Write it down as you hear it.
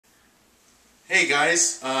Hey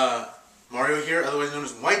guys, Mario here, otherwise known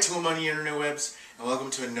as White Tool on the internet webs, and welcome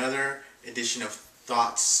to another edition of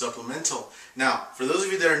Thoughts Supplemental. Now, for those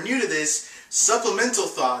of you that are new to this, supplemental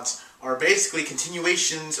thoughts are basically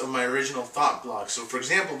continuations of my original thought blog. So for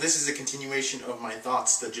example, this is a continuation of my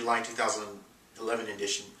Thoughts, the July 2011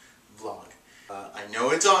 edition vlog. I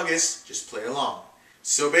know it's August, just play along.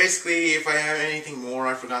 So basically, if I have anything more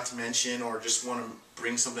I forgot to mention or just want to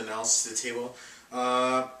bring something else to the table,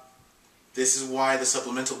 this is why the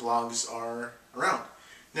supplemental blogs are around.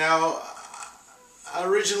 Now,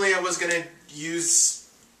 originally I was going to use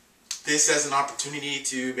this as an opportunity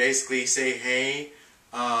to basically say hey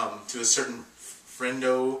to a certain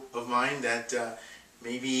friendo of mine that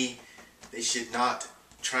maybe they should not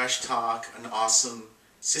trash talk an awesome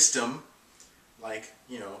system like,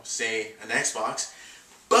 you know, say an Xbox.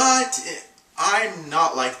 But I'm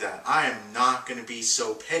not like that. I am not going to be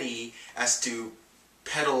so petty as to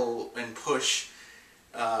peddle and push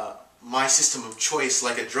my system of choice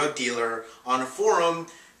like a drug dealer on a forum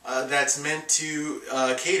that's meant to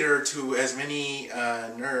cater to as many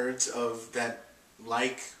nerds of that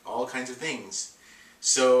like all kinds of things.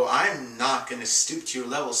 So I'm not going to stoop to your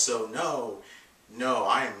level. So no,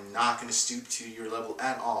 I am not going to stoop to your level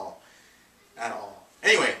at all.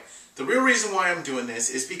 Anyway, the real reason why I'm doing this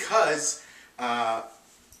is because I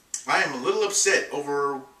am a little upset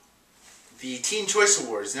over the Teen Choice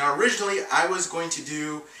Awards. Now, originally I was going to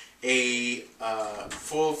do a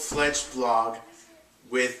full-fledged blog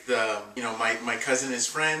with you know, my cousin and his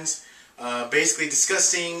friends, basically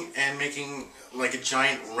discussing and making like a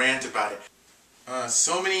giant rant about it.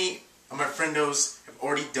 So many of my friendos have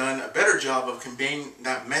already done a better job of conveying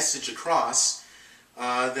that message across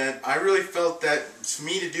that I really felt that for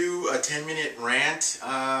me to do a 10-minute rant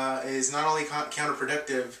is not only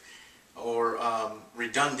counterproductive or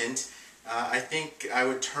redundant. I think I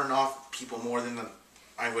would turn off people more than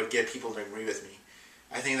I would get people to agree with me.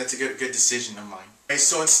 I think that's a good decision of mine. Okay,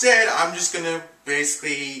 so instead, I'm just going to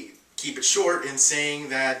basically keep it short in saying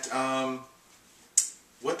that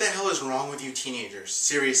what the hell is wrong with you teenagers?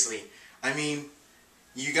 Seriously. I mean,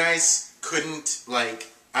 you guys couldn't,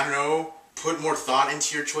 like, I don't know, put more thought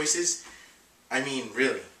into your choices? I mean,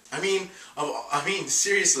 really. I mean,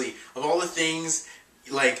 seriously, of all the things,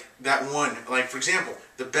 like that one, like for example,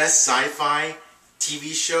 the best sci-fi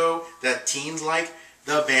TV show that teens like,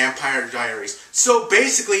 The Vampire Diaries. So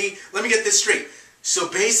basically, let me get this straight. So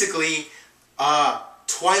basically,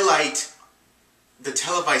 Twilight, the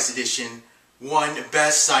televised edition, won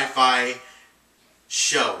best sci-fi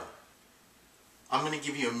show. I'm going to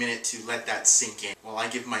give you a minute to let that sink in, while I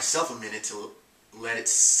give myself a minute to let it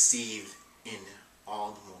seethe in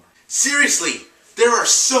all the more. Seriously, there are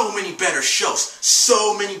so many better shows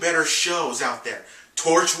out there.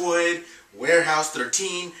 Torchwood, Warehouse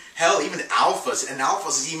 13, hell, even Alphas, and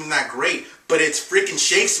Alphas is even that great, but it's freaking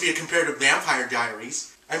Shakespeare compared to Vampire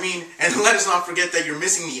Diaries. I mean, and let us not forget that you're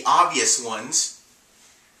missing the obvious ones.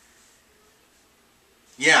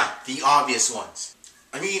 Yeah, the obvious ones.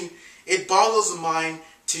 I mean, it boggles the mind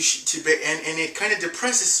and it kind of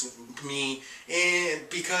depresses me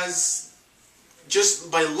because just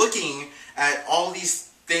by looking at all these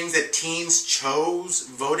things that teens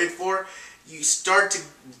voted for, you start to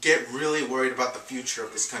get really worried about the future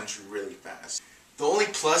of this country really fast. The only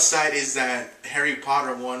plus side is that Harry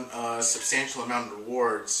Potter won a substantial amount of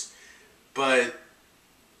awards, but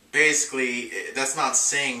basically that's not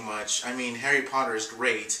saying much. I mean, Harry Potter is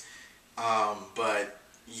great, but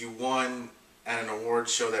you won at an award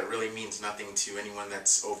show that really means nothing to anyone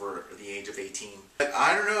that's over the age of 18. But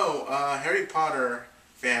I don't know, Harry Potter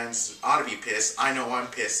fans ought to be pissed. I know I'm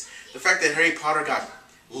pissed. The fact that Harry Potter got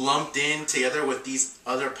lumped in together with these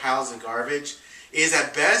other piles of garbage is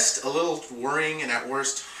at best a little worrying and at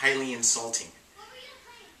worst highly insulting.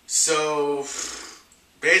 So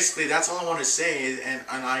basically that's all I want to say, and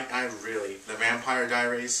I really, The Vampire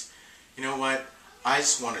Diaries, you know what, I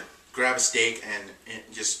just want to grab a steak and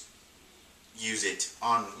just use it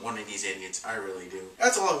on one of these idiots. I really do.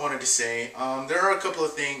 That's all I wanted to say. There are a couple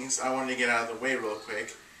of things I wanted to get out of the way real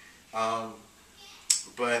quick.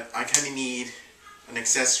 But I kind of need an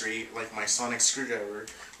accessory like my sonic screwdriver,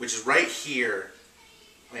 which is right here.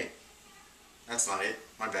 Wait, that's not it.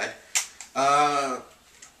 My bad.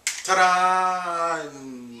 Ta-da!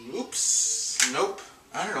 Oops. Nope.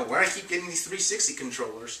 I don't know where I keep getting these 360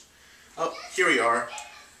 controllers. Oh, here we are.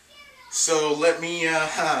 So let me,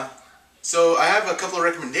 so I have a couple of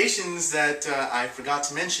recommendations that I forgot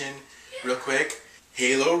to mention real quick.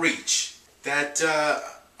 Halo Reach. I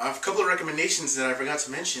have a couple of recommendations that I forgot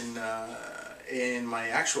to mention in my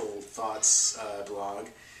actual thoughts blog.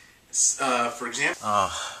 For example,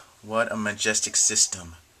 What a majestic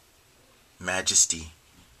system. Majesty.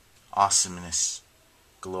 Awesomeness.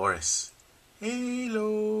 Glorious.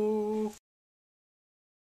 Hello.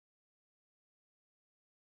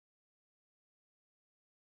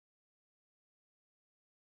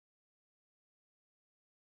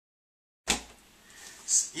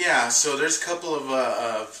 Yeah, so there's a couple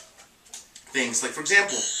of things. Like, for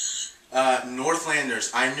example,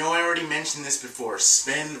 Northlanders. I know I already mentioned this before.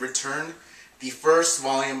 Spend Return, the first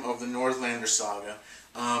volume of the Northlander saga.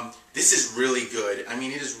 This is really good. I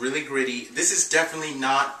mean, it is really gritty. This is definitely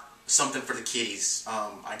not something for the kiddies.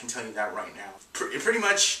 I can tell you that right now. Pretty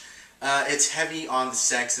much, it's heavy on the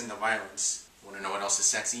sex and the violence. Want to know what else is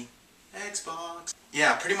sexy? Xbox.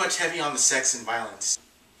 Yeah, pretty much heavy on the sex and violence.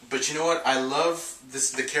 But you know what? I love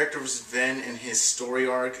this. The character of Sven and his story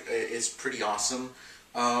arc is pretty awesome.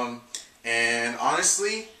 And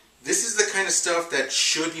honestly, this is the kind of stuff that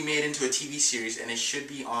should be made into a TV series, and it should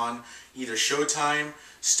be on either Showtime,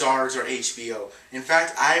 Starz, or HBO. In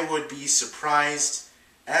fact, I would be surprised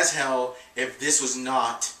as hell if this was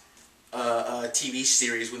not a TV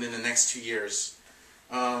series within the next 2 years.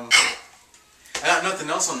 I got nothing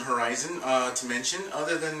else on the horizon to mention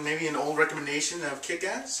other than maybe an old recommendation of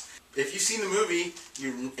Kick-Ass. If you've seen the movie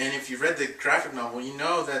and if you've read the graphic novel, you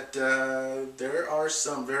know that there are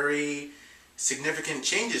some very significant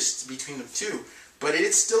changes between the two. But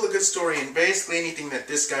it's still a good story, and basically anything that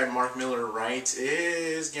this guy Mark Miller writes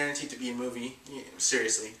is guaranteed to be a movie. Yeah,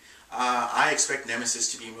 seriously. I expect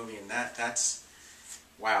Nemesis to be a movie, and that's...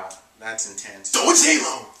 wow, that's intense. So it's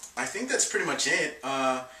Halo! I think that's pretty much it.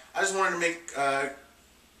 I just wanted to make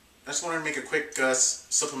a quick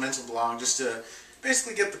supplemental blog just to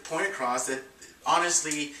basically get the point across that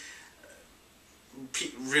honestly,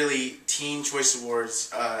 really, Teen Choice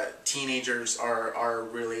Awards, teenagers are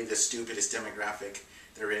really the stupidest demographic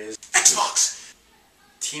there is. Xbox!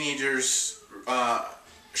 Teenagers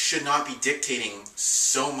should not be dictating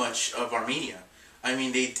so much of our media. I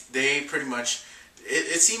mean, they pretty much...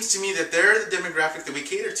 It seems to me that they're the demographic that we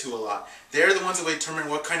cater to a lot. They're the ones that will determine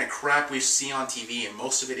what kind of crap we see on TV, and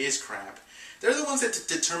most of it is crap. They're the ones that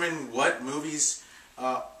determine what movies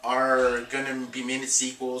are going to be made into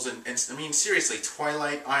sequels. And I mean, seriously,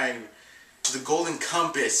 Twilight, the Golden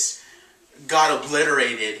Compass got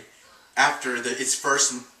obliterated after its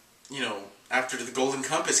first, after the Golden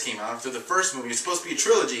Compass came out, after the first movie. It's supposed to be a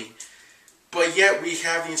trilogy, but yet we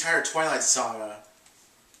have the entire Twilight saga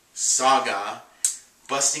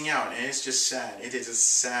busting out, and it's just sad. It is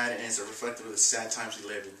just sad, and it's a reflective of the sad times we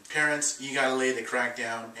live in. Parents, you gotta lay the crack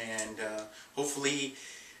down, and hopefully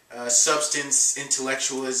substance,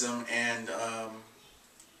 intellectualism, and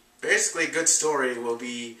basically a good story will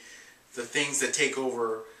be the things that take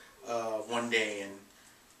over one day, and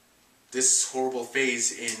this horrible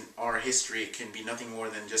phase in our history can be nothing more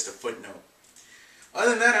than just a footnote. Other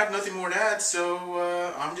than that, I have nothing more to add, so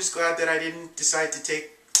I'm just glad that I didn't decide to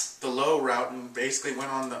take the low route and basically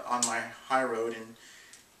went on my high road, and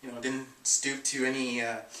didn't stoop to any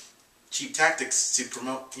cheap tactics to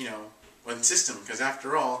promote one system, because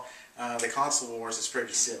after all, the console wars is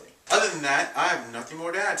pretty silly. Other than that, I have nothing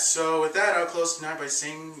more to add. So with that, I'll close tonight by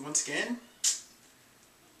saying once again,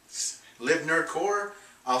 live nerdcore.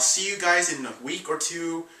 I'll see you guys in a week or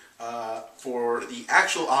two for the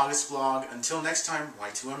actual August vlog. Until next time,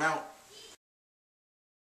 Y2M out.